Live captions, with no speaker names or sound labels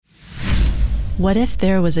What if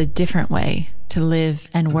there was a different way to live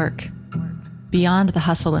and work? Beyond the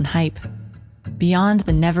hustle and hype, beyond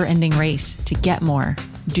the never-ending race to get more,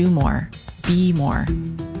 do more, be more.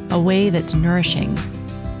 A way that's nourishing,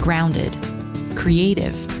 grounded,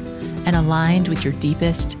 creative, and aligned with your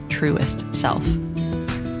deepest, truest self.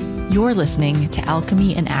 You're listening to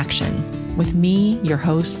Alchemy in Action with me, your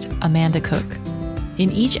host, Amanda Cook. In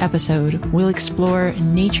each episode, we'll explore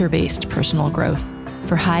nature-based personal growth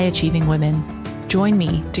for high-achieving women. Join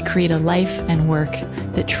me to create a life and work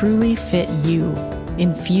that truly fit you,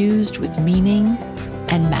 infused with meaning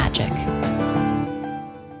and magic.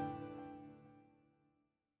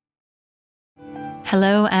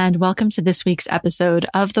 Hello, and welcome to this week's episode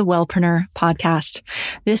of the Wellpreneur podcast.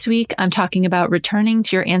 This week, I'm talking about returning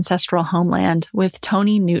to your ancestral homeland with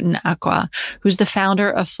Toni Newton Acquah, who's the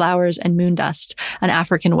founder of Flowers and Moondust, an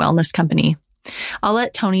African wellness company. I'll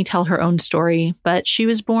let Toni tell her own story, but she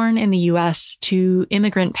was born in the U.S. to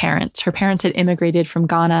immigrant parents. Her parents had immigrated from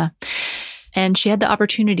Ghana, and she had the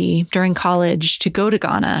opportunity during college to go to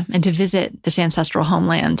Ghana and to visit this ancestral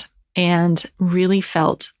homeland and really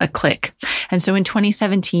felt a click. And so in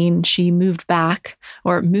 2017, she moved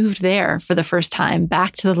there for the first time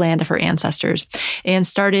back to the land of her ancestors and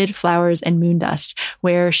started Flowers and Moondust,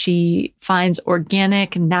 where she finds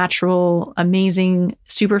organic, natural, amazing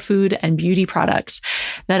superfood and beauty products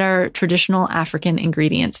that are traditional African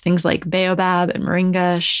ingredients, things like baobab and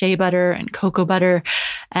moringa, shea butter and cocoa butter,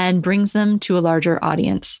 and brings them to a larger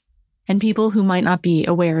audience and people who might not be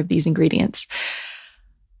aware of these ingredients.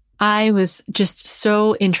 I was just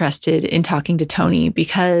so interested in talking to Toni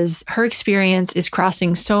because her experience is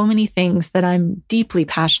crossing so many things that I'm deeply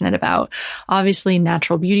passionate about. Obviously,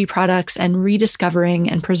 natural beauty products and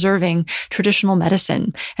rediscovering and preserving traditional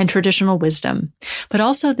medicine and traditional wisdom, but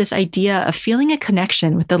also this idea of feeling a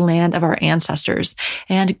connection with the land of our ancestors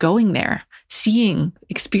and going there. Seeing,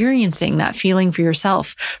 experiencing that feeling for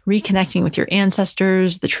yourself, reconnecting with your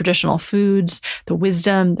ancestors, the traditional foods, the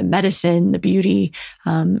wisdom, the medicine, the beauty.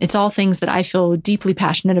 It's all things that I feel deeply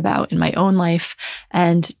passionate about in my own life.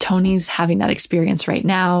 And Toni's having that experience right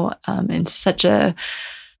now in such a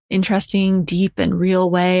interesting, deep, and real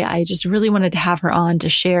way. I just really wanted to have her on to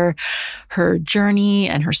share her journey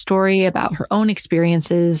and her story about her own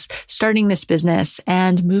experiences, starting this business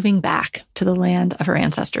and moving back to the land of her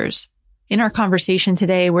ancestors. In our conversation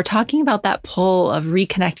today, we're talking about that pull of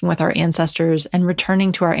reconnecting with our ancestors and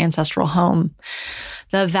returning to our ancestral home,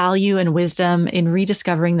 the value and wisdom in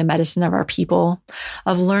rediscovering the medicine of our people,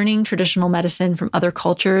 of learning traditional medicine from other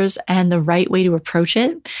cultures and the right way to approach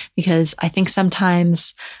it, because I think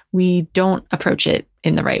sometimes we don't approach it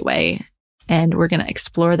in the right way. And we're going to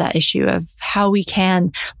explore that issue of how we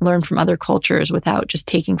can learn from other cultures without just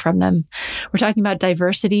taking from them. We're talking about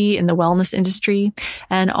diversity in the wellness industry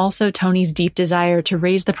and also Toni's deep desire to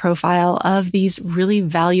raise the profile of these really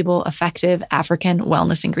valuable, effective African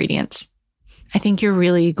wellness ingredients. I think you're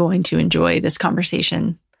really going to enjoy this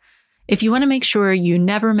conversation. If you want to make sure you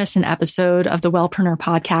never miss an episode of the Wellpreneur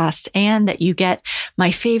podcast and that you get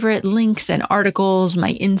my favorite links and articles, my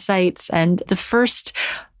insights, and the first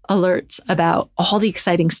alerts about all the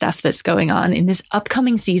exciting stuff that's going on in this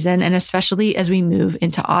upcoming season, and especially as we move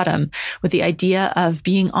into autumn, with the idea of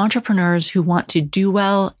being entrepreneurs who want to do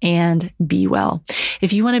well and be well.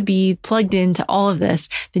 If you want to be plugged into all of this,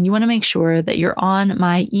 then you want to make sure that you're on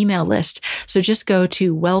my email list. So just go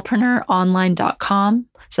to wellpreneuronline.com.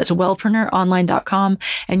 So that's wellpreneuronline.com,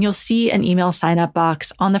 and you'll see an email sign-up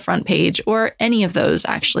box on the front page, or any of those,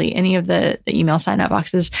 actually, any of the email sign-up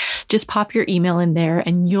boxes. Just pop your email in there,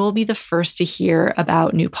 and you'll be the first to hear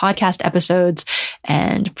about new podcast episodes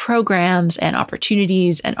and programs and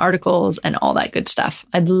opportunities and articles and all that good stuff.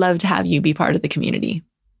 I'd love to have you be part of the community.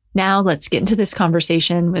 Now let's get into this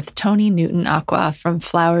conversation with Toni Newton Acquah from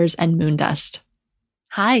Flowers and Moondust.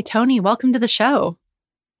 Hi, Toni. Welcome to the show.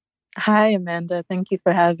 Hi, Amanda. Thank you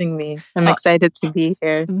for having me. I'm excited to be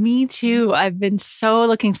here. Me too. I've been so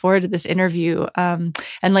looking forward to this interview. And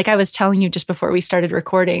like I was telling you just before we started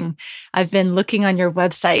recording, I've been looking on your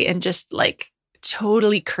website and just like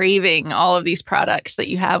totally craving all of these products that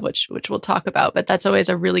you have, which we'll talk about. But that's always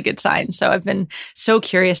a really good sign. So I've been so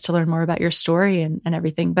curious to learn more about your story and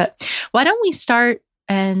everything. But why don't we start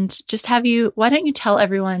and just why don't you tell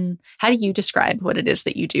everyone, how do you describe what it is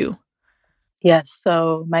that you do? Yes,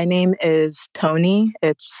 so my name is Toni.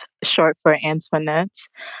 It's short for Antoinette.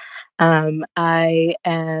 I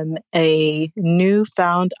am a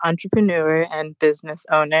newfound entrepreneur and business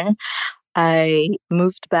owner. I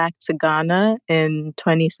moved back to Ghana in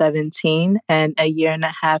 2017, and a year and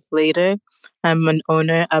a half later, I'm an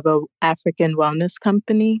owner of an African wellness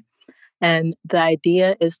company. And the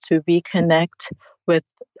idea is to reconnect with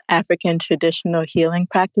African traditional healing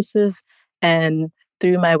practices. And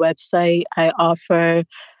through my website, I offer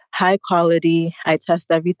high quality, I test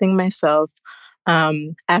everything myself,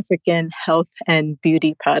 African health and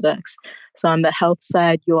beauty products. So on the health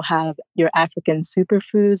side, you'll have your African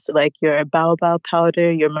superfoods like your baobab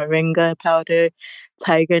powder, your moringa powder,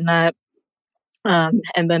 tiger nut. And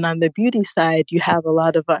then on the beauty side, you have a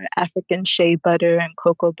lot of our African shea butter and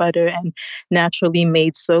cocoa butter and naturally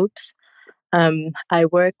made soaps. I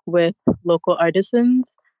work with local artisans.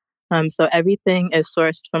 So everything is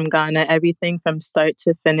sourced from Ghana. Everything from start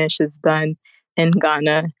to finish is done in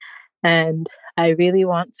Ghana. And I really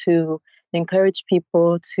want to encourage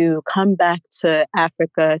people to come back to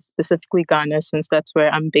Africa, specifically Ghana, since that's where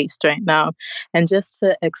I'm based right now, and just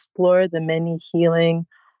to explore the many healing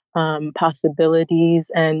possibilities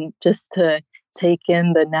and just to take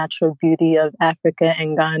in the natural beauty of Africa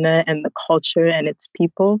and Ghana and the culture and its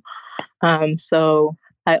people. So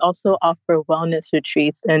I also offer wellness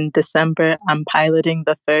retreats. In December, I'm piloting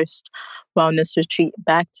the first wellness retreat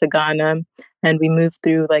back to Ghana. And we move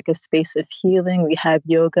through like a space of healing. We have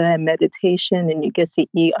yoga and meditation, and you get to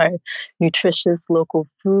eat our nutritious local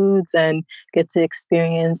foods and get to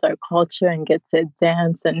experience our culture and get to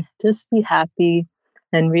dance and just be happy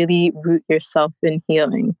and really root yourself in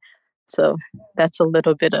healing. So that's a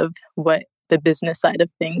little bit of what the business side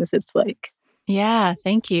of things is like. Yeah,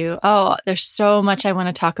 thank you. Oh, there's so much I want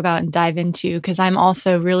to talk about and dive into because I'm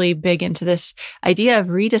also really big into this idea of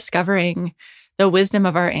rediscovering the wisdom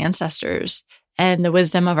of our ancestors and the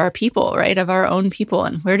wisdom of our people, right? Of our own people.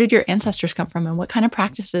 And where did your ancestors come from and what kind of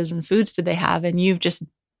practices and foods did they have? And you're just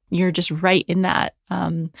right in that.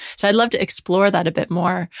 So I'd love to explore that a bit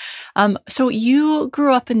more. So you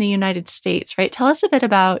grew up in the United States, right? Tell us a bit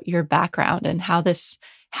about your background and how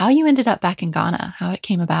you ended up back in Ghana, how it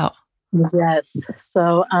came about. Yes.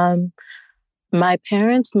 So my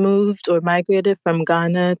parents moved or migrated from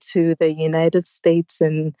Ghana to the United States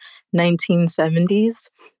in 1970s.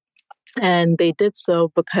 And they did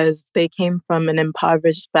so because they came from an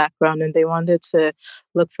impoverished background and they wanted to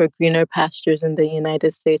look for greener pastures in the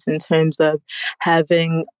United States in terms of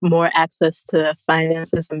having more access to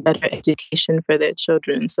finances and better education for their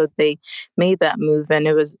children. So they made that move and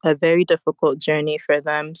it was a very difficult journey for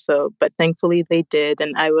them. But thankfully they did.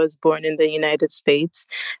 And I was born in the United States.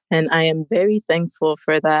 And I am very thankful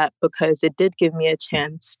for that because it did give me a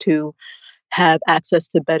chance to have access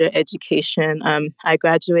to better education. I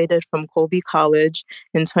graduated from Colby College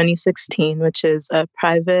in 2016, which is a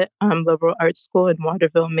private liberal arts school in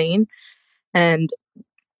Waterville, Maine. And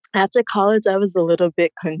after college, I was a little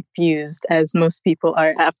bit confused, as most people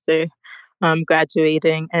are after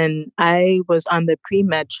graduating. And I was on the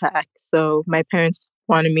pre-med track. So my parents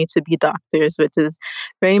wanted me to be doctors, which is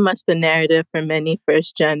very much the narrative for many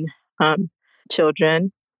first-gen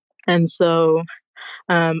children. And so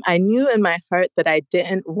I knew in my heart that I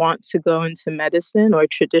didn't want to go into medicine or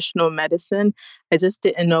traditional medicine. I just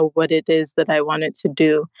didn't know what it is that I wanted to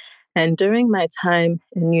do. And during my time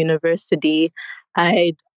in university,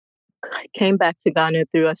 I came back to Ghana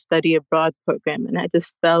through a study abroad program, and I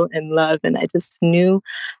just fell in love. And I just knew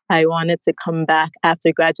I wanted to come back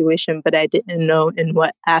after graduation, but I didn't know in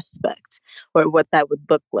what aspect or what that would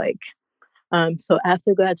look like. So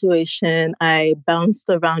after graduation, I bounced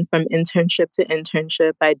around from internship to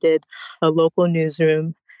internship. I did a local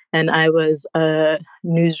newsroom and I was a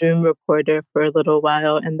newsroom reporter for a little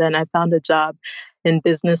while. And then I found a job in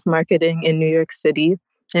business marketing in New York City,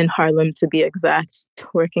 in Harlem to be exact,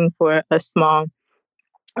 working for a small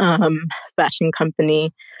fashion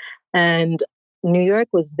company. And New York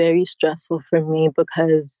was very stressful for me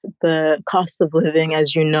because the cost of living,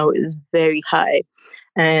 as you know, is very high.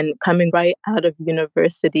 And coming right out of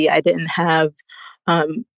university, I didn't have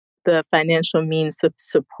the financial means to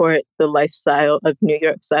support the lifestyle of New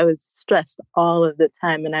York. So I was stressed all of the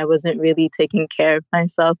time and I wasn't really taking care of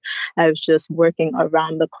myself. I was just working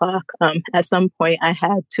around the clock. At some point, I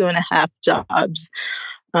had 2.5 jobs.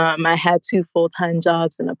 I had 2 full-time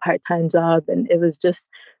jobs and a part-time job, and it was just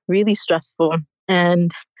really stressful.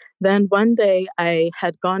 And then one day I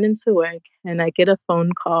had gone into work and I get a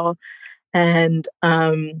phone call. And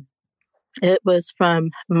it was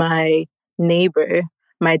from my neighbor,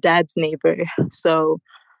 my dad's neighbor. So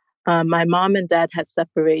my mom and dad had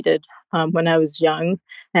separated when I was young,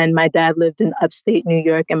 and my dad lived in upstate New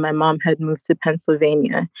York, and my mom had moved to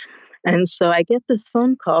Pennsylvania. And so I get this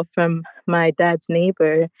phone call from my dad's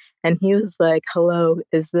neighbor, and he was like, "Hello,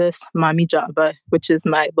 is this Mami Java?" which is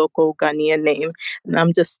my local Ghanaian name. And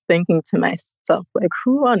I'm just thinking to myself, like,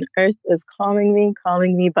 who on earth is calling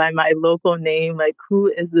me by my local name? Like,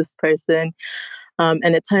 who is this person?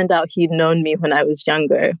 And it turned out he'd known me when I was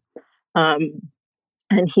younger. Um,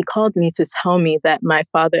 and he called me to tell me that my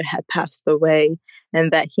father had passed away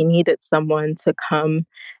and that he needed someone to come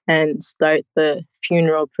and start the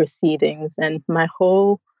funeral proceedings. And my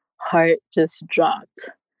whole heart just dropped.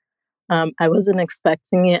 I wasn't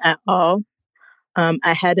expecting it at all.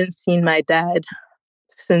 I hadn't seen my dad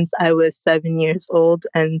since I was 7 years old.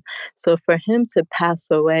 And so for him to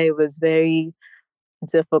pass away was very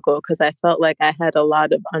difficult because I felt like I had a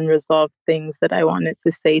lot of unresolved things that I wanted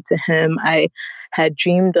to say to him. I had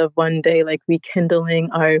dreamed of one day like rekindling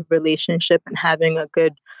our relationship and having a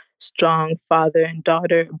good, strong father and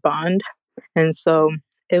daughter bond. And so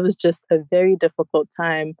it was just a very difficult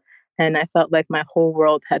time. And I felt like my whole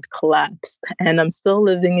world had collapsed. And I'm still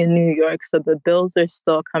living in New York, so the bills are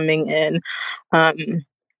still coming in. Um,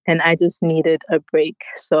 and I just needed a break.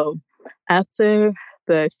 So after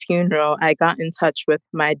the funeral, I got in touch with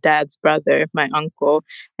my dad's brother, my uncle,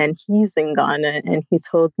 and he's in Ghana. And he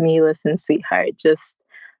told me, "Listen, sweetheart, just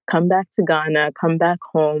come back to Ghana, come back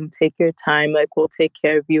home, take your time. Like, we'll take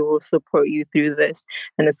care of you, we'll support you through this,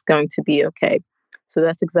 and it's going to be okay." So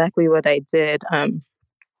that's exactly what I did.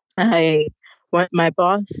 My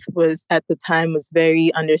boss was at the time was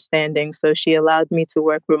very understanding, so she allowed me to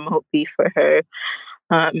work remotely for her.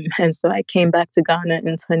 And so I came back to Ghana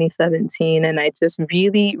in 2017, and I just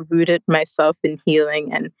really rooted myself in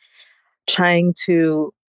healing and trying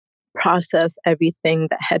to process everything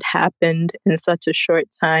that had happened in such a short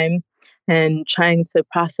time, and trying to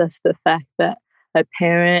process the fact that a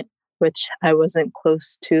parent, which I wasn't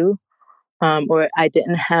close to, or I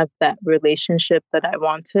didn't have that relationship that I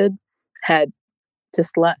wanted, had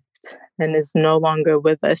just left and is no longer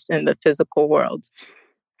with us in the physical world.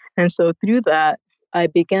 And so through that, I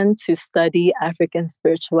began to study African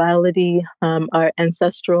spirituality, our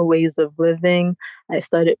ancestral ways of living. I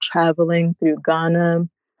started traveling through Ghana.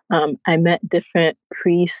 I met different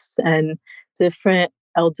priests and different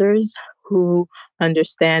elders who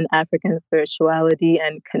understand African spirituality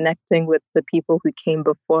and connecting with the people who came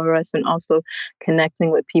before us, and also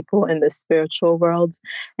connecting with people in the spiritual world.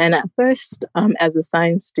 And at first, as a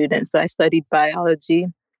science student, so I studied biology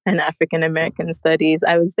and African American studies,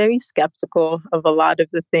 I was very skeptical of a lot of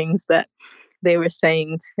the things that they were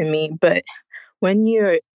saying to me. But when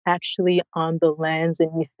you're actually on the lands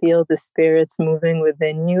and you feel the spirits moving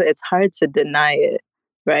within you, it's hard to deny it,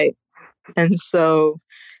 right? And so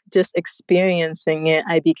just experiencing it,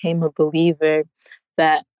 I became a believer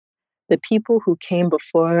that the people who came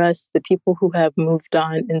before us, the people who have moved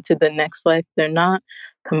on into the next life, they're not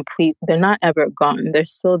complete, they're not ever gone, they're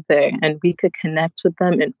still there. And we could connect with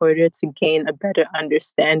them in order to gain a better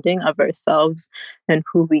understanding of ourselves and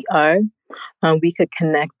who we are. We could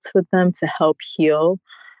connect with them to help heal.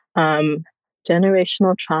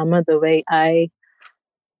 Generational trauma, the way I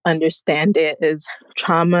understand it, is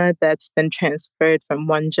trauma that's been transferred from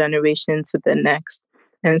one generation to the next.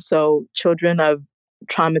 And so children of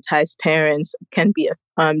traumatized parents can be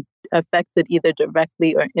affected either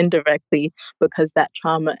directly or indirectly because that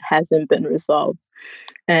trauma hasn't been resolved.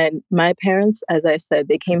 And my parents, as I said,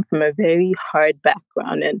 they came from a very hard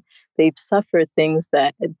background, and they've suffered things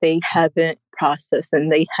that they haven't processed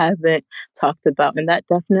and they haven't talked about. And that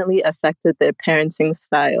definitely affected their parenting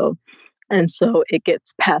style. And so it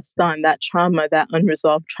gets passed on. That trauma, that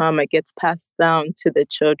unresolved trauma gets passed down to the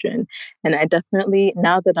children. And I definitely,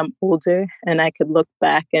 now that I'm older and I could look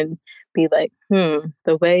back and be like,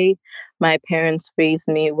 the way my parents raised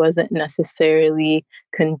me wasn't necessarily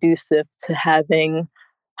conducive to having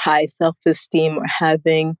high self-esteem or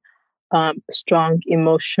having strong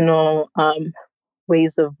emotional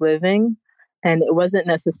ways of living. And it wasn't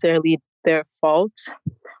necessarily their fault.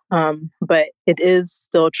 But it is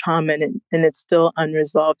still trauma, and it's still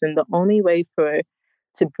unresolved. And the only way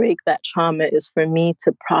to break that trauma is for me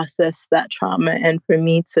to process that trauma and for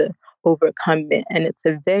me to overcome it. And it's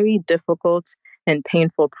a very difficult and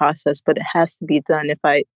painful process, but it has to be done if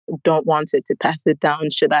I don't want it to pass it down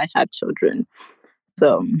should I have children.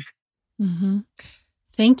 So. Mm-hmm.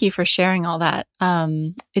 Thank you for sharing all that.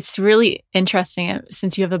 It's really interesting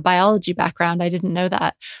since you have a biology background. I didn't know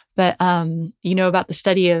that, but you know about the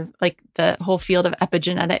study of like the whole field of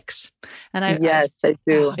epigenetics. And Yes, I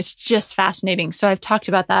do. It's just fascinating. So I've talked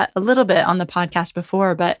about that a little bit on the podcast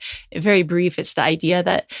before, but very brief. It's the idea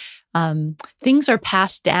that things are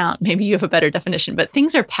passed down. Maybe you have a better definition, but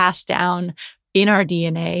things are passed down in our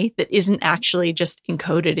DNA that isn't actually just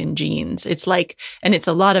encoded in genes. It's like, and it's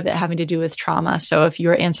a lot of it having to do with trauma. So if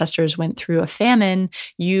your ancestors went through a famine,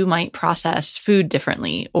 you might process food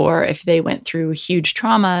differently. Or if they went through huge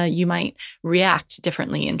trauma, you might react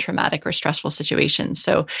differently in traumatic or stressful situations.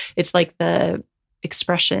 So it's like the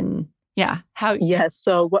expression. Yeah. How? Yes.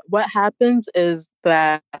 So what happens is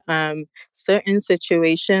that certain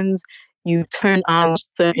situations, you turn on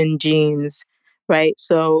certain genes, right?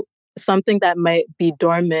 So something that might be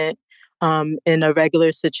dormant in a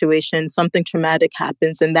regular situation, something traumatic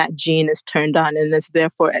happens and that gene is turned on and is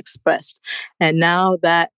therefore expressed. And now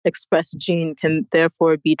that expressed gene can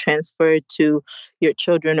therefore be transferred to your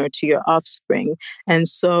children or to your offspring. And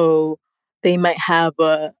so they might have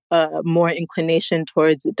a more inclination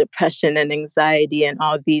towards depression and anxiety and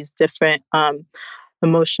all these different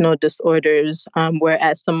emotional disorders,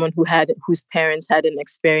 whereas someone whose parents hadn't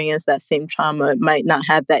experienced that same trauma might not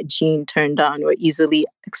have that gene turned on or easily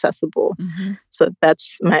accessible. Mm-hmm. So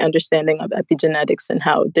that's my understanding of epigenetics and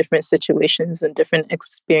how different situations and different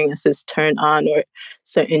experiences turn on or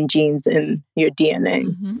certain genes in your DNA.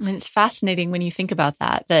 Mm-hmm. And it's fascinating when you think about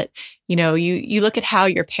that, you look at how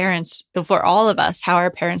your parents, for all of us, how our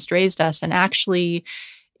parents raised us, and actually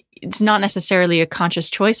it's not necessarily a conscious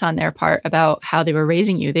choice on their part about how they were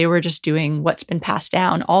raising you. They were just doing what's been passed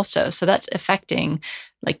down also. So that's affecting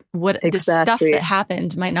like what Exactly. the stuff that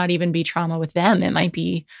happened might not even be trauma with them. It might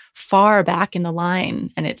be far back in the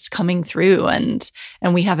line and it's coming through and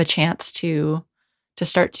we have a chance to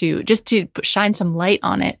start to shine some light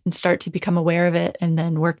on it and start to become aware of it and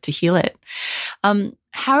then work to heal it.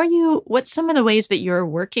 What's some of the ways that you're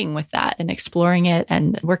working with that and exploring it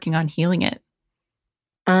and working on healing it?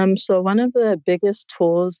 So one of the biggest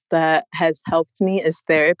tools that has helped me is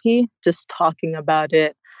therapy, just talking about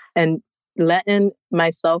it and letting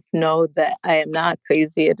myself know that I am not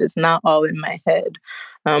crazy. It is not all in my head.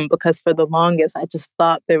 Because for the longest, I just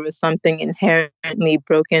thought there was something inherently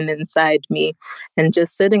broken inside me. And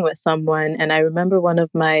just sitting with someone, and I remember one of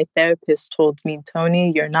my therapists told me,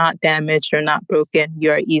 Toni, you're not damaged, you're not broken,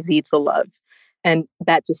 you're easy to love. And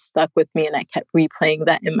that just stuck with me. And I kept replaying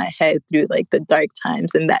that in my head through like the dark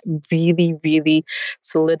times. And that really, really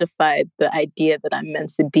solidified the idea that I'm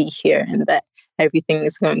meant to be here and that everything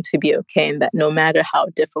is going to be okay. And that no matter how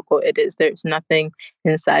difficult it is, there's nothing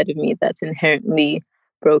inside of me that's inherently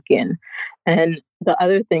broken. And the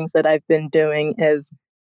other things that I've been doing is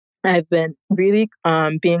I've been really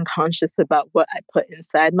being conscious about what I put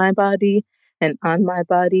inside my body and on my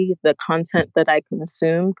body, the content that I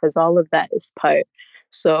consume, because all of that is part.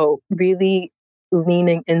 So really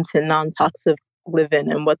leaning into non-toxic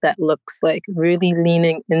living and what that looks like, really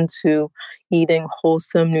leaning into eating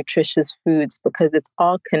wholesome, nutritious foods, because it's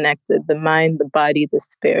all connected, the mind, the body, the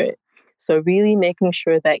spirit. So really making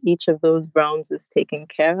sure that each of those realms is taken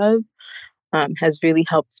care of has really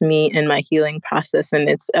helped me in my healing process. And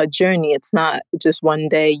it's a journey. It's not just one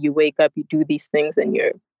day you wake up, you do these things and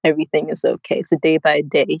everything is okay. It's a day by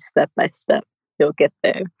day, step by step, you'll get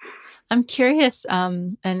there. I'm curious,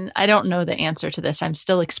 and I don't know the answer to this. I'm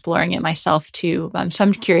still exploring it myself too. So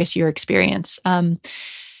I'm curious your experience.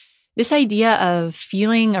 This idea of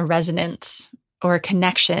feeling a resonance or a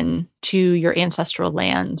connection to your ancestral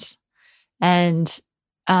lands. And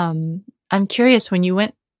I'm curious when you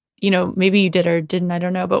went, maybe you did or didn't, I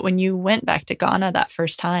don't know. But when you went back to Ghana that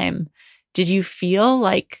first time, did you feel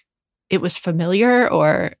like it was familiar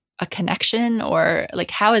or a connection, or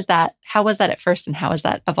like how was that at first and how has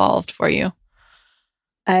that evolved for you?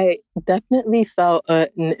 I definitely felt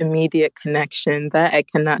an immediate connection that I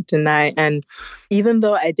cannot deny. And even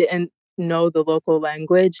though I didn't know the local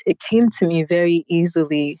language, it came to me very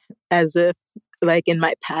easily, as if like in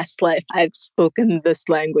my past life, I've spoken this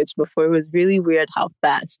language before. It was really weird how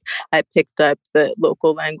fast I picked up the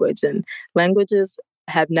local language, and languages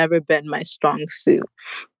have never been my strong suit.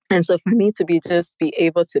 And so for me to be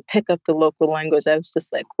able to pick up the local language, I was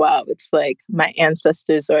just like, wow, it's like my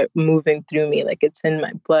ancestors are moving through me. Like it's in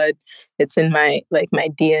my blood. It's in my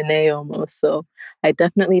DNA almost. So I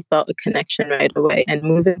definitely felt a connection right away. And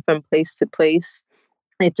moving from place to place,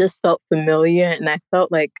 it just felt familiar. And I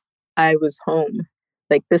felt like I was home.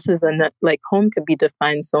 Like home could be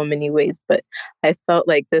defined so many ways, but I felt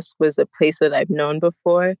like this was a place that I've known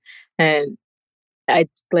before. And I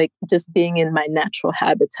like just being in my natural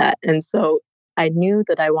habitat. And so I knew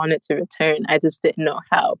that I wanted to return. I just didn't know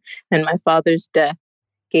how. And my father's death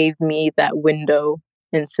gave me that window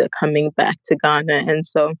into coming back to Ghana. And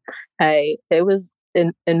so it was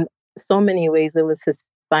in so many ways, it was his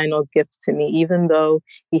final gift to me, even though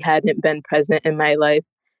he hadn't been present in my life.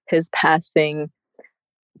 His passing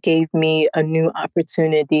gave me a new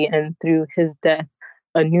opportunity. And through his death,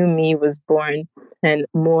 a new me was born and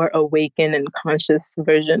more awakened and conscious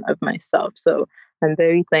version of myself. So I'm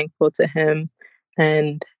very thankful to him.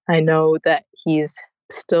 And I know that he's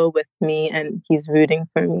still with me and he's rooting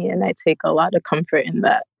for me. And I take a lot of comfort in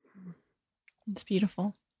that. It's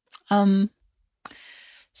beautiful.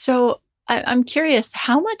 So I'm curious,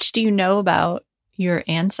 how much do you know about your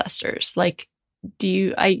ancestors? Like,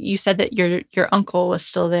 you said that your uncle was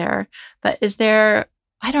still there, but is there,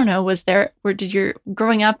 I don't know,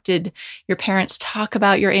 growing up, did your parents talk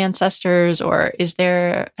about your ancestors, or has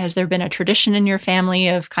there been a tradition in your family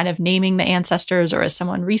of kind of naming the ancestors, or has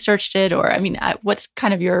someone researched it? Or, I mean, what's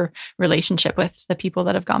kind of your relationship with the people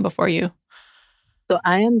that have gone before you? So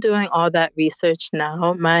I am doing all that research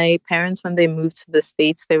now. My parents, when they moved to the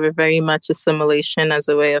States, they were very much assimilation as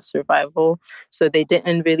a way of survival. So they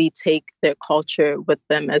didn't really take their culture with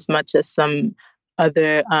them as much as some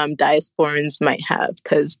other diasporans might have,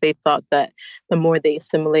 because they thought that the more they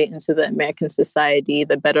assimilate into the American society,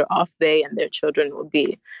 the better off they and their children will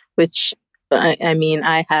be, which, I mean,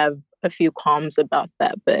 I have a few qualms about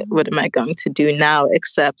that, but what am I going to do now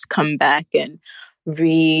except come back and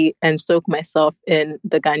soak myself in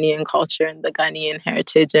the Ghanaian culture and the Ghanaian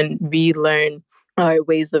heritage and relearn our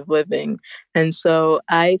ways of living. And so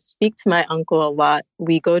I speak to my uncle a lot.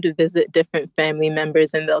 We go to visit different family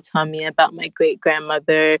members and they'll tell me about my great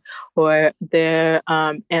grandmother or their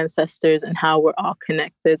ancestors and how we're all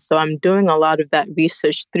connected. So I'm doing a lot of that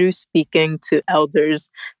research through speaking to elders,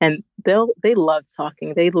 and they love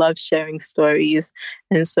talking. They love sharing stories.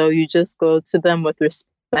 And so you just go to them with respect,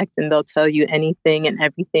 and they'll tell you anything and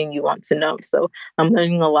everything you want to know. So I'm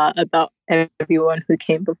learning a lot about everyone who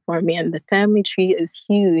came before me. And the family tree is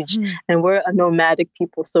huge. And we're a nomadic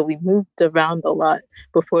people. So we moved around a lot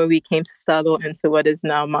before we came to settle into what is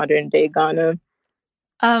now modern day Ghana.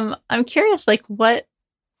 I'm curious, like, what,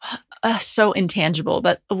 so intangible,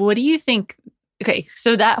 but what do you think? Okay,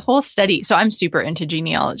 so that whole study, so I'm super into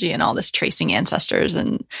genealogy and all this tracing ancestors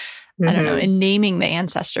and I don't know, and naming the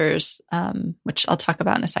ancestors, which I'll talk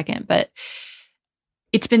about in a second, but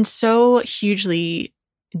it's been so hugely,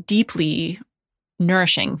 deeply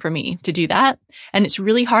nourishing for me to do that. And it's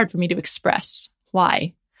really hard for me to express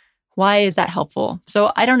why. Why is that helpful?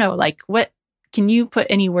 So I don't know, like, what, can you put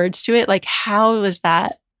any words to it? Like, how is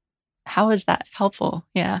that helpful?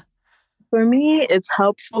 Yeah. For me, it's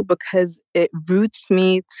helpful because it roots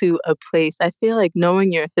me to a place. I feel like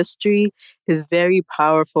knowing your history is very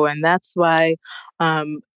powerful. And that's why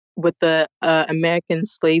with the American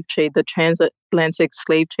slave trade, the transatlantic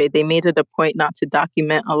slave trade, they made it a point not to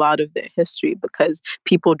document a lot of their history because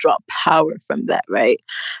people draw power from that, right?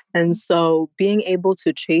 And so being able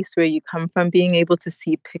to trace where you come from, being able to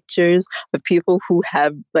see pictures of people who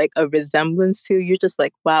have like a resemblance to you, you're just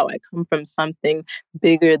like, wow, I come from something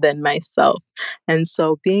bigger than myself. And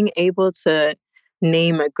so being able to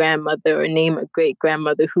name a grandmother or name a great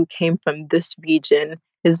grandmother who came from this region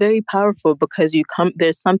is very powerful because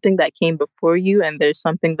there's something that came before you and there's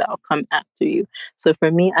something that will come after you. So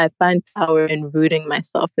for me, I find power in rooting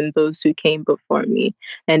myself in those who came before me.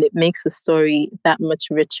 And it makes the story that much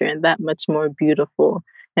richer and that much more beautiful.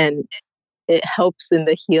 And it helps in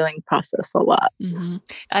the healing process a lot. Mm-hmm.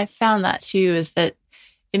 I found that too, is that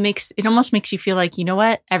it almost makes you feel like, you know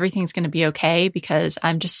what, everything's going to be okay because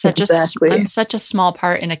I'm just I'm such a small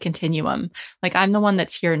part in a continuum. Like, I'm the one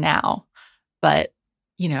that's here now, but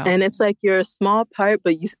you know. And it's like you're a small part,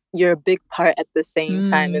 but you're a big part at the same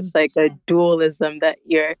time. It's like a dualism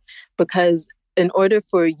because in order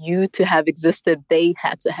for you to have existed, they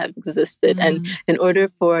had to have existed. And in order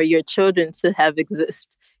for your children to have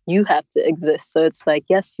exist, you have to exist. So it's like,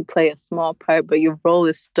 yes, you play a small part, but your role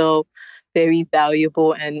is still very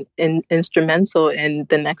valuable and instrumental in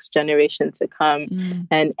the next generation to come.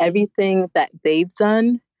 And everything that they've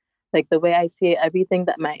done, like the way I see it, everything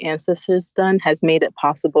that my ancestors done has made it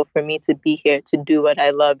possible for me to be here, to do what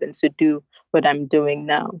I love and to do what I'm doing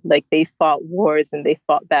now. Like, they fought wars and they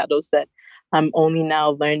fought battles that I'm only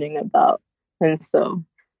now learning about. And so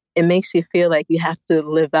it makes you feel like you have to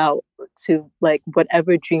live out to like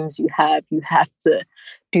whatever dreams you have to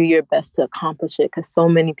do your best to accomplish it, because so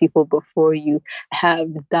many people before you have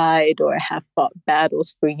died or have fought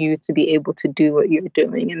battles for you to be able to do what you're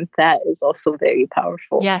doing. And that is also very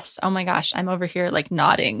powerful. Yes. Oh my gosh. I'm over here like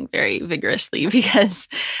nodding very vigorously because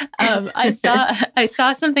I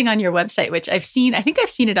saw something on your website, which I think I've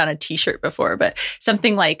seen it on a t-shirt before, but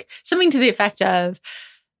something to the effect of,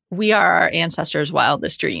 we are our ancestors'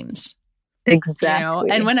 wildest dreams. Exactly. You know?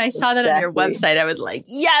 And when I saw that on your website, I was like,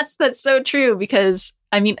 yes, that's so true. Because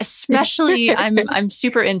I mean, especially I'm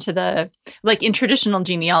super into the, like in traditional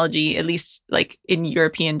genealogy, at least like in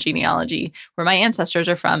European genealogy, where my ancestors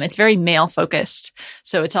are from, it's very male focused.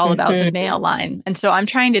 So it's all about the male line. And so I'm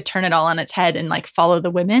trying to turn it all on its head and like follow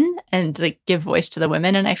the women and like give voice to the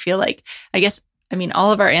women. And I feel like, I mean,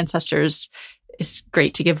 all of our ancestors, it's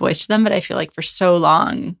great to give voice to them, but I feel like for so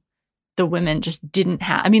long, the women just didn't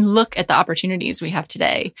have, I mean, look at the opportunities we have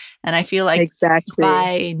today. And I feel like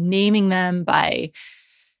by naming them, by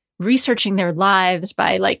researching their lives,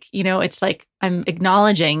 by like, it's like I'm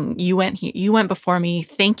acknowledging you went before me.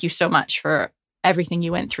 Thank you so much for everything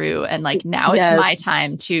you went through. And like now it's my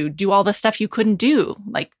time to do all the stuff you couldn't do,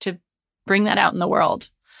 like to bring that out in the world.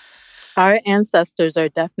 Our ancestors are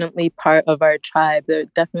definitely part of our tribe. They're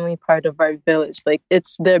definitely part of our village. Like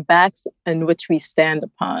it's their backs in which we stand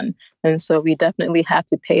upon. And so we definitely have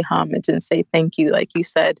to pay homage and say thank you, like you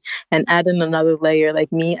said, and add in another layer,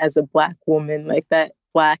 like me as a Black woman, like that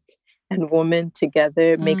Black and woman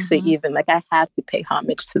together makes it even like I have to pay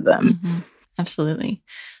homage to them. Absolutely.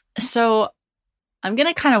 So I'm going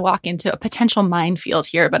to kind of walk into a potential minefield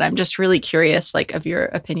here, but I'm just really curious, like, of your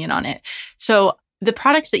opinion on it. So the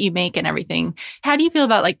products that you make and everything, how do you feel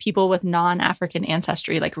about like people with non-African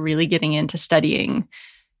ancestry, like really getting into studying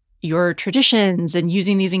your traditions and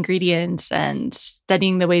using these ingredients and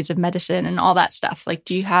studying the ways of medicine and all that stuff? Like,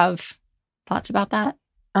 do you have thoughts about that?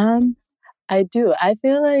 I do. I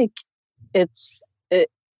feel like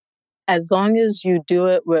as long as you do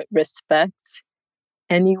it with respect,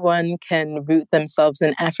 anyone can root themselves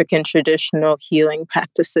in African traditional healing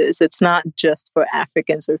practices. It's not just for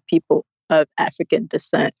Africans or people of African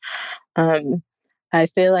descent. I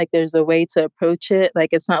feel like there's a way to approach it. Like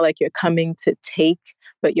it's not like you're coming to take,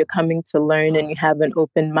 but you're coming to learn, and you have an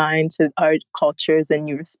open mind to our cultures and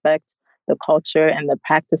you respect the culture and the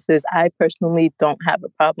practices. I personally don't have a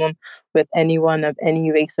problem with anyone of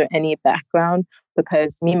any race or any background,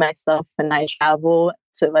 because me, myself, when I travel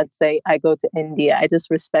to, let's say I go to India, I just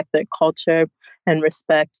respect their culture and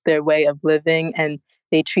respect their way of living, and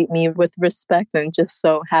they treat me with respect. And just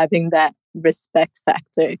so having that respect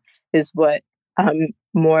factor is what I'm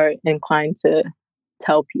more inclined to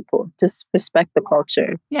tell people. Just respect the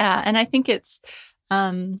culture. Yeah. And I think it's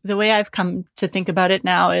the way I've come to think about it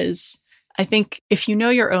now is I think if you know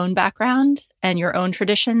your own background and your own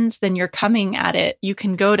traditions, then you're coming at it. You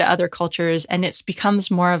can go to other cultures and it becomes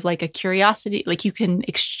more of like a curiosity, like you can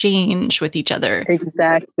exchange with each other.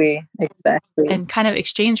 Exactly. And kind of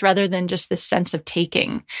exchange rather than just this sense of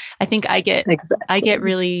taking. I think I get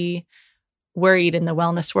really worried in the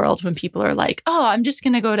wellness world when people are like, oh, I'm just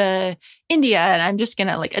going to go to India and I'm just going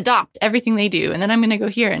to like adopt everything they do. And then I'm going to go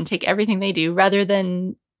here and take everything they do, rather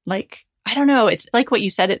than like, I don't know. It's like what you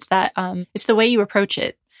said. It's that, it's the way you approach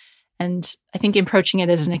it. And I think approaching it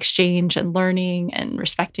as an exchange and learning and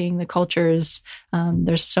respecting the cultures,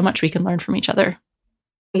 there's so much we can learn from each other.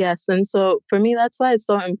 Yes. And so for me, that's why it's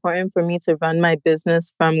so important for me to run my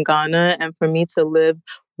business from Ghana and for me to live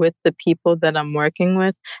with the people that I'm working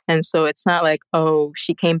with. And so it's not like, oh,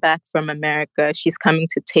 she came back from America, she's coming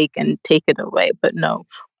to take it away. But no,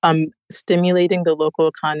 I'm stimulating the local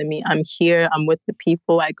economy. I'm here, I'm with the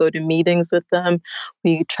people, I go to meetings with them,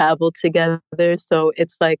 we travel together. So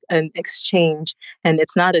it's like an exchange, and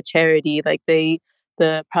it's not a charity. Like the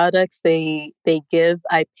products they give,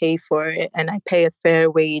 I pay for it, and I pay a fair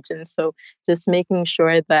wage. And so just making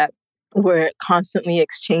sure that we're constantly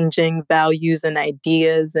exchanging values and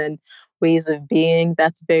ideas and ways of being,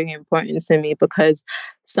 that's very important to me, because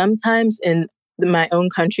sometimes in my own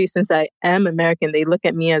country, since I am American, they look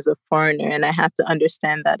at me as a foreigner, and I have to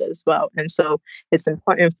understand that as well. And so it's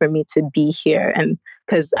important for me to be here. And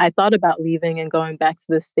because I thought about leaving and going back to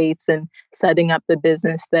the States and setting up the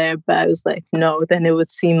business there, but I was like, no, then it would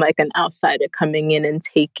seem like an outsider coming in and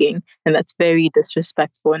taking. And that's very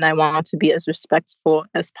disrespectful. And I want to be as respectful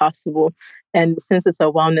as possible. And since it's a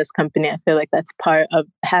wellness company, I feel like that's part of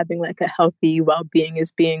having like a healthy well-being,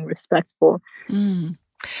 is being respectful.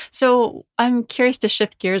 So I'm curious to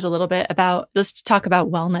shift gears a little bit let's talk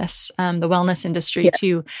about wellness, the wellness industry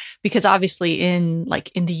too, because obviously in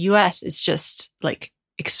the US, it's just like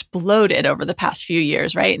exploded over the past few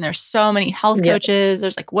years, right? And there's so many health coaches,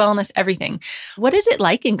 there's like wellness, everything. What is it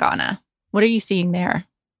like in Ghana? What are you seeing there?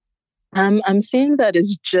 I'm seeing that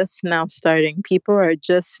it's just now starting. People are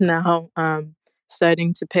just now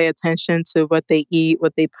starting to pay attention to what they eat,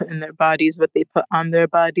 what they put in their bodies, what they put on their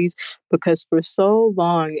bodies, because for so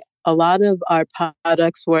long, a lot of our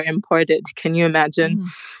products were imported. Can you imagine?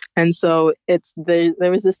 And so there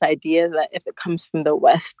was this idea that if it comes from the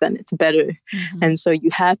West, then it's better. And so you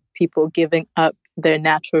have people giving up their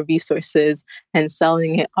natural resources and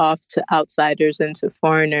selling it off to outsiders and to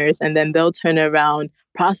foreigners. And then they'll turn around,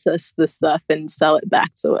 process the stuff and sell it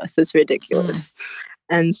back to us. It's ridiculous.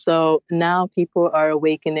 And so now people are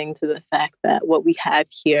awakening to the fact that what we have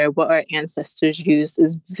here, what our ancestors used,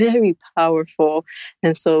 is very powerful.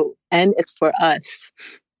 And it's for us.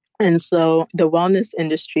 And so the wellness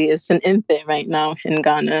industry is an infant right now in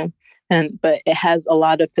Ghana. But it has a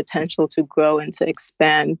lot of potential to grow and to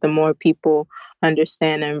expand the more people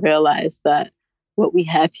understand and realize that what we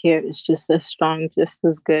have here is just as strong, just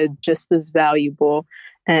as good, just as valuable.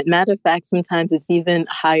 And matter of fact, sometimes it's even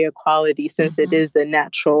higher quality since it is the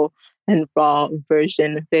natural and raw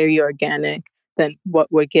version, very organic than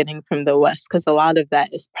what we're getting from the West, because a lot of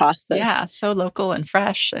that is processed. Yeah, so local and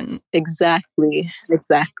fresh. And Exactly.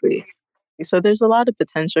 So there's a lot of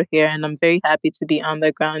potential here, and I'm very happy to be on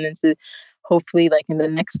the ground and to hopefully, like in the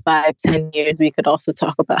next 5-10 years, we could also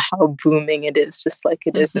talk about how booming it is, just like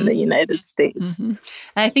it is in the United States. And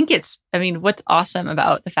I think what's awesome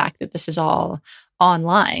about the fact that this is all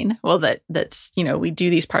online, well, that's, we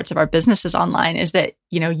do these parts of our businesses online, is that,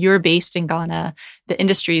 you're based in Ghana, the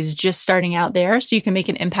industry is just starting out there, so you can make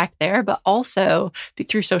an impact there, but also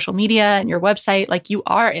through social media and your website, like you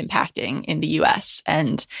are impacting in the US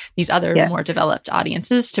and these other more developed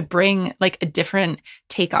audiences to bring like a different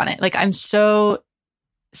take on it. Like I'm so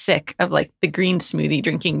sick of like the green smoothie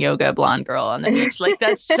drinking yoga blonde girl on the beach. Like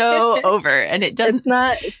that's so over, and it doesn't. It's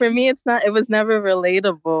not for me. It's not. It was never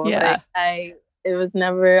relatable. Yeah. It was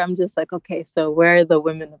never, I'm just like, okay, so where are the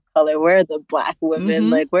women of color? Where are the Black women?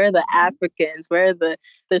 Like, where are the Africans?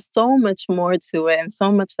 There's so much more to it and so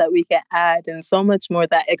much that we can add and so much more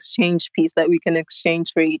that exchange piece that we can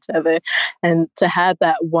exchange for each other. And to have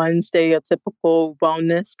that one stereotypical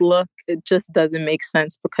wellness look, it just doesn't make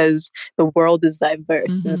sense because the world is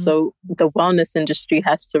diverse. And so the wellness industry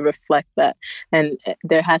has to reflect that. And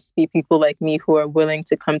there has to be people like me who are willing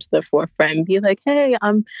to come to the forefront and be like, hey,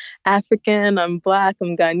 I'm African, I'm Black,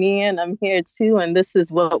 I'm Ghanaian, I'm here too. And this is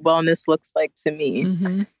what wellness looks like to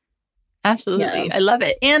me. Absolutely. Yeah. I love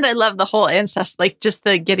it. And I love the whole like just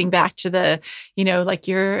the getting back to the, like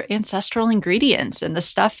your ancestral ingredients and the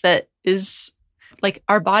stuff that is like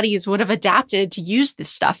our bodies would have adapted to use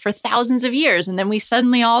this stuff for thousands of years. And then we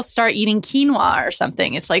suddenly all start eating quinoa or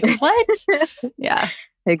something. It's like, what? Yeah.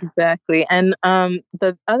 Exactly. And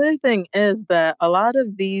the other thing is that a lot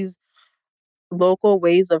of these local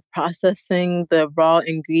ways of processing the raw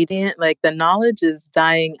ingredient, like the knowledge is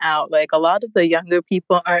dying out. Like a lot of the younger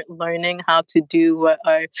people aren't learning how to do what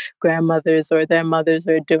our grandmothers or their mothers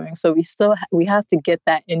are doing. So we have to get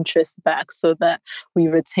that interest back so that we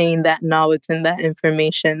retain that knowledge and that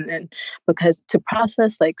information. And because to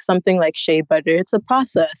process like something like shea butter, it's a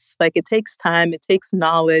process. Like it takes time, it takes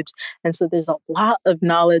knowledge. And so there's a lot of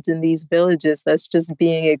knowledge in these villages that's just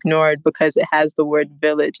being ignored because it has the word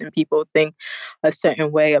village and people think a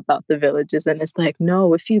certain way about the villages. And it's like,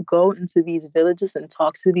 no, if you go into these villages and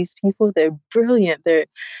talk to these people, they're brilliant.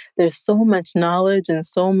 There's so much knowledge and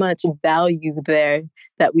so much value there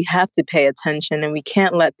that we have to pay attention, and we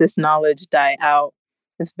can't let this knowledge die out.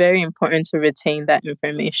 It's very important to retain that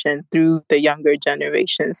information through the younger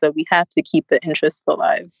generation. So we have to keep the interest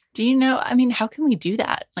alive. Do you know, how can we do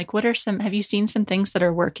that? Like, have you seen some things that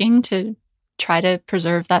are working to try to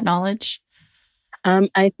preserve that knowledge?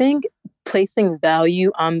 I think placing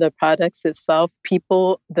value on the products itself,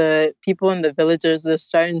 the people in the villages are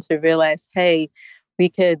starting to realize, hey, we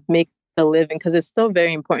could make a living, because it's still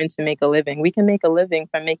very important to make a living. We can make a living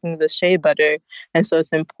from making the shea butter. And so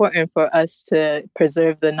it's important for us to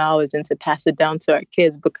preserve the knowledge and to pass it down to our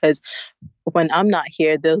kids, because when I'm not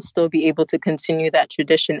here, they'll still be able to continue that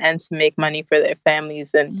tradition and to make money for their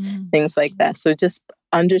families and things like that. So just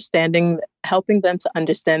helping them to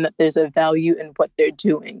understand that there's a value in what they're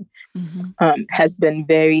doing has been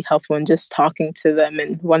very helpful in just talking to them.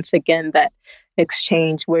 And once again, that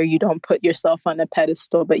exchange where you don't put yourself on a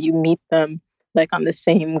pedestal, but you meet them like on the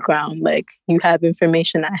same ground. Like, you have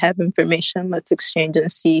information, I have information, let's exchange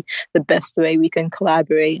and see the best way we can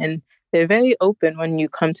collaborate. And they're very open when you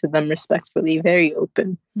come to them respectfully, very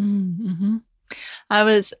open.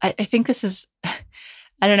 I think this is,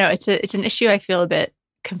 I don't know, it's an issue I feel a bit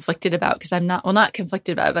conflicted about, because I'm not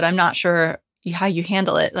conflicted about it, but I'm not sure how you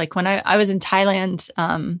handle it. Like when I was in Thailand,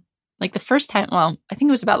 like the first time, well, I think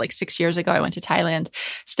it was about like 6 years ago, I went to Thailand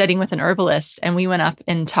studying with an herbalist, and we went up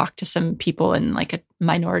and talked to some people in like a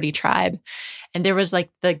minority tribe. And there was like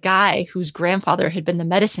the guy whose grandfather had been the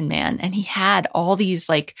medicine man, and he had all these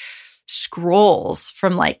like scrolls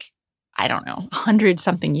from like I don't know, 100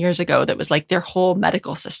 something years ago that was like their whole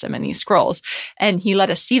medical system in these scrolls. And he let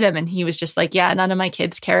us see them and he was just like, yeah, none of my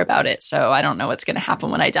kids care about it. So I don't know what's going to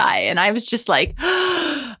happen when I die. And I was just like,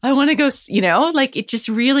 I want to go, like it just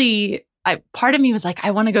really, part of me was like,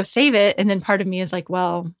 I want to go save it. And then part of me is like,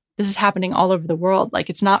 well, this is happening all over the world. Like,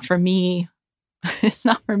 it's not for me. It's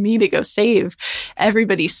not for me to go save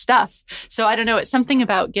everybody's stuff. So I don't know. It's something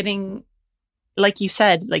about getting, like you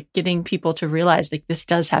said, like getting people to realize like this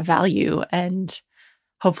does have value and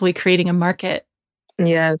hopefully creating a market.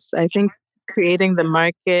 Yes, I think creating the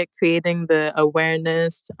market, creating the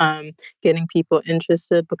awareness, getting people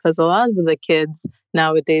interested, because a lot of the kids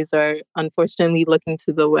nowadays are unfortunately looking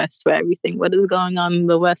to the West for everything. What is going on in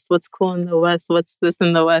the West? What's cool in the West? What's this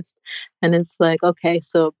in the West? And it's like, okay,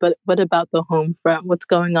 so, but what about the home front? What's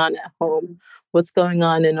going on at home? What's going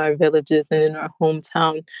on in our villages and in our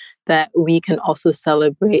hometown that we can also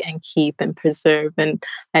celebrate and keep and preserve? And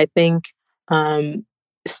I think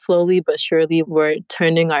slowly but surely we're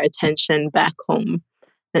turning our attention back home.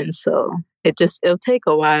 And so it'll take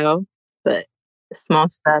a while, but small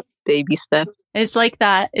steps, baby steps. It's like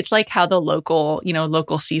that. It's like how the local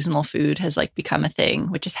seasonal food has like become a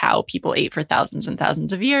thing, which is how people ate for thousands and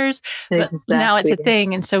thousands of years. But Exactly. now it's a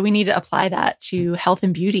thing. And so we need to apply that to health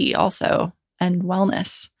and beauty also and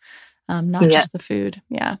wellness, not just the food.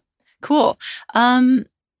 Yeah. Cool. I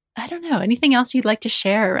don't know. Anything else you'd like to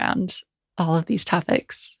share around all of these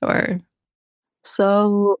topics? Or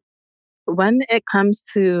so when it comes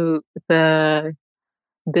to the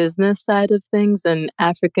business side of things and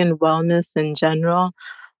African wellness in general,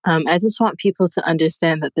 I just want people to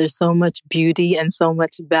understand that there's so much beauty and so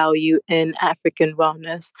much value in African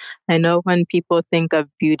wellness. I know when people think of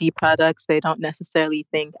beauty products, they don't necessarily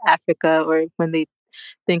think Africa, or when they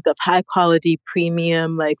think of high quality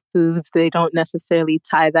premium like foods, they don't necessarily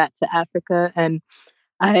tie that to Africa. And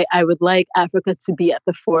I would like Africa to be at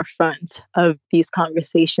the forefront of these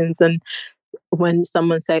conversations. And when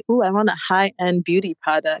someone say, "Oh, I want a high-end beauty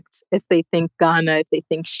product," if they think Ghana, if they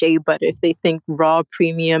think shea butter, if they think raw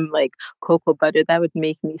premium like cocoa butter, that would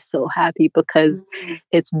make me so happy, because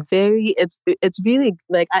it's really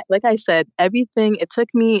like I said, everything. It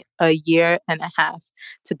took me a year and a half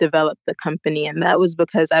to develop the company, and that was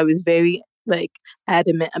because I was very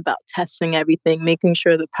adamant about testing everything, making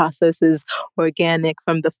sure the process is organic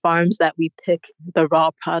from the farms that we pick the raw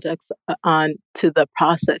products on to the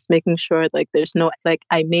process, making sure there's no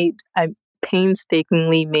I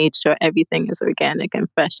painstakingly made sure everything is organic and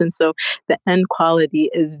fresh, and so the end quality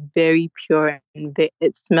is very pure and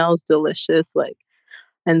it smells delicious.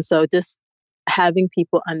 And so just having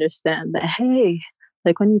people understand that, hey,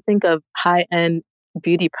 when you think of high-end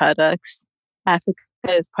beauty products, Africa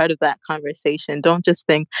is part of that conversation. Don't just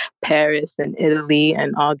think Paris and Italy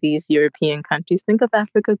and all these European countries. Think of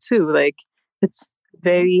Africa too. It's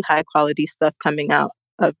very high quality stuff coming out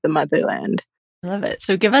of the motherland. I love it.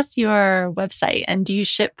 So give us your website, and do you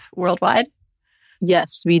ship worldwide?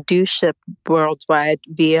 Yes, we do ship worldwide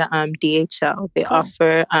via DHL. They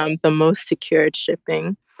offer the most secured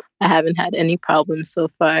shipping. I haven't had any problems so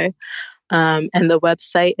far. And the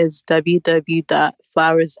website is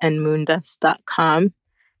www.flowersandmoondust.com.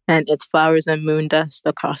 And it's Flowers and Moondust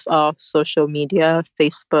across all social media,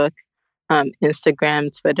 Facebook, Instagram,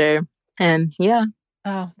 Twitter. And yeah.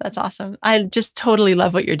 Oh, that's awesome. I just totally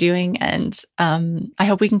love what you're doing. And I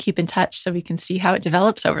hope we can keep in touch so we can see how it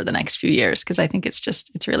develops over the next few years, because I think it's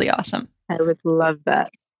really awesome. I would love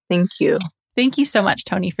that. Thank you. Thank you so much,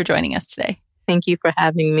 Toni, for joining us today. Thank you for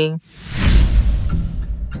having me.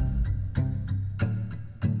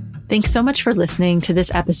 Thanks so much for listening to this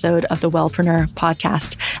episode of the Wellpreneur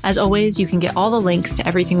podcast. As always, you can get all the links to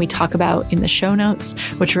everything we talk about in the show notes,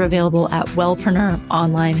 which are available at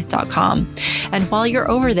wellpreneuronline.com. And while you're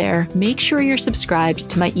over there, make sure you're subscribed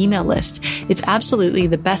to my email list. It's absolutely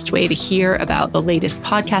the best way to hear about the latest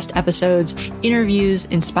podcast episodes, interviews,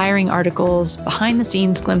 inspiring articles, behind the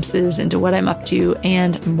scenes glimpses into what I'm up to,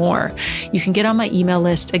 and more. You can get on my email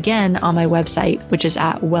list again on my website, which is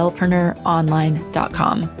at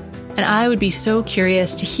wellpreneuronline.com. And I would be so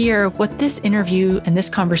curious to hear what this interview and this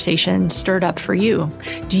conversation stirred up for you.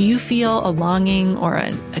 Do you feel a longing or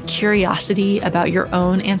a curiosity about your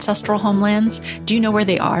own ancestral homelands? Do you know where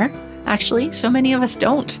they are? Actually, so many of us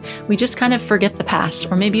don't. We just kind of forget the past,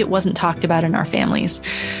 or maybe it wasn't talked about in our families.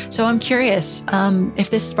 So I'm curious if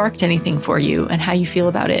this sparked anything for you and how you feel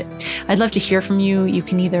about it. I'd love to hear from you. You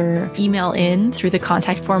can either email in through the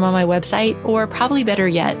contact form on my website, or probably better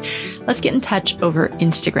yet, let's get in touch over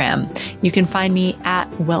Instagram. You can find me at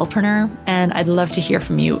Wellpreneur, and I'd love to hear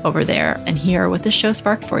from you over there and hear what this show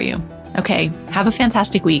sparked for you. Okay, have a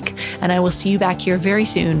fantastic week, and I will see you back here very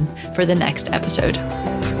soon for the next episode.